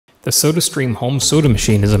The Sodastream home soda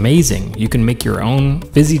machine is amazing. You can make your own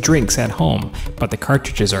fizzy drinks at home, but the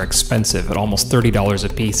cartridges are expensive at almost $30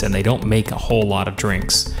 a piece and they don't make a whole lot of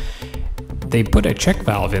drinks. They put a check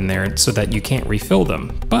valve in there so that you can't refill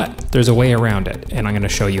them, but there's a way around it, and I'm going to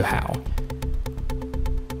show you how.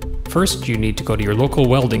 First, you need to go to your local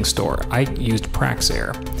welding store. I used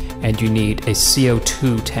Praxair, and you need a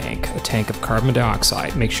CO2 tank, a tank of carbon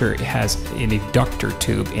dioxide. Make sure it has an eductor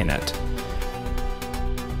tube in it.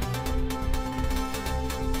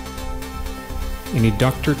 An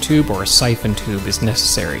eductor tube or a siphon tube is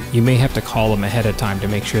necessary. You may have to call them ahead of time to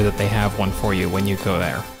make sure that they have one for you when you go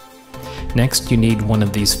there. Next, you need one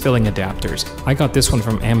of these filling adapters. I got this one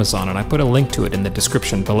from Amazon and I put a link to it in the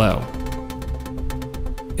description below.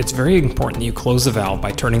 It's very important you close the valve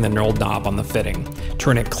by turning the knurled knob on the fitting.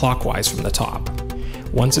 Turn it clockwise from the top.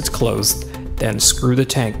 Once it's closed, then screw the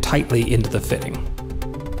tank tightly into the fitting.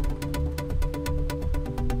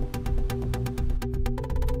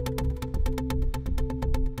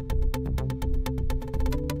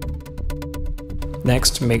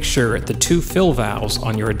 Next, make sure the two fill valves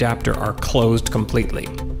on your adapter are closed completely.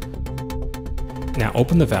 Now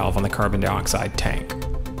open the valve on the carbon dioxide tank.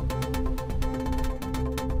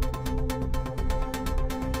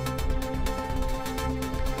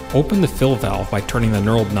 Open the fill valve by turning the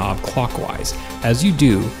knurled knob clockwise. As you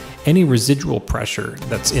do, any residual pressure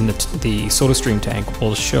that's in the Sodastream tank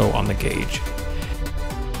will show on the gauge.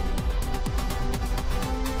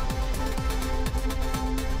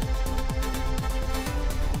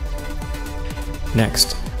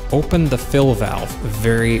 Next, open the fill valve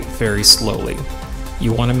very slowly.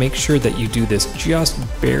 You want to make sure that you do this just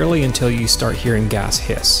barely until you start hearing gas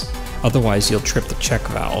hiss. Otherwise, you'll trip the check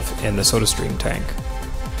valve in the Sodastream tank.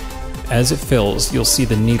 As it fills, you'll see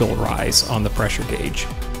the needle rise on the pressure gauge.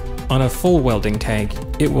 On a full welding tank,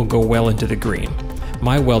 it will go well into the green.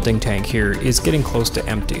 My welding tank here is getting close to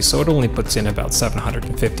empty, so it only puts in about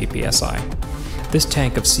 750 psi. This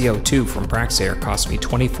tank of CO2 from Praxair cost me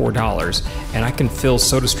 $24, and I can fill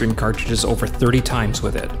Sodastream cartridges over 30 times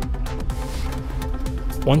with it.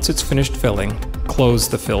 Once it's finished filling, close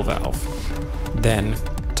the fill valve. Then,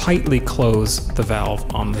 tightly close the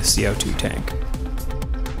valve on the CO2 tank.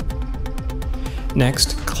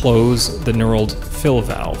 Next, close the knurled fill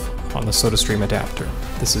valve on the Sodastream adapter.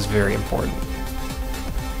 This is very important.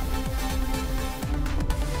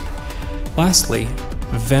 Lastly,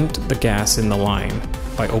 vent the gas in the line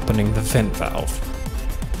by opening the vent valve.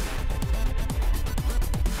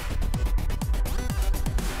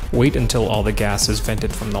 Wait until all the gas is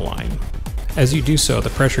vented from the line. As you do so, the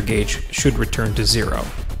pressure gauge should return to 0.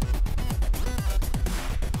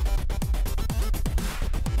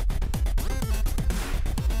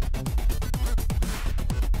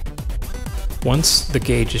 Once the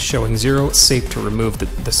gauge is showing 0, it's safe to remove the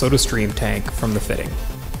Sodastream tank from the fitting.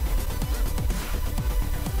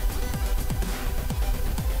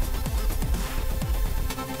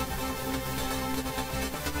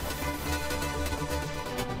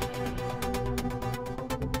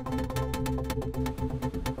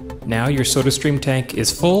 Now your Sodastream tank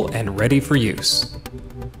is full and ready for use.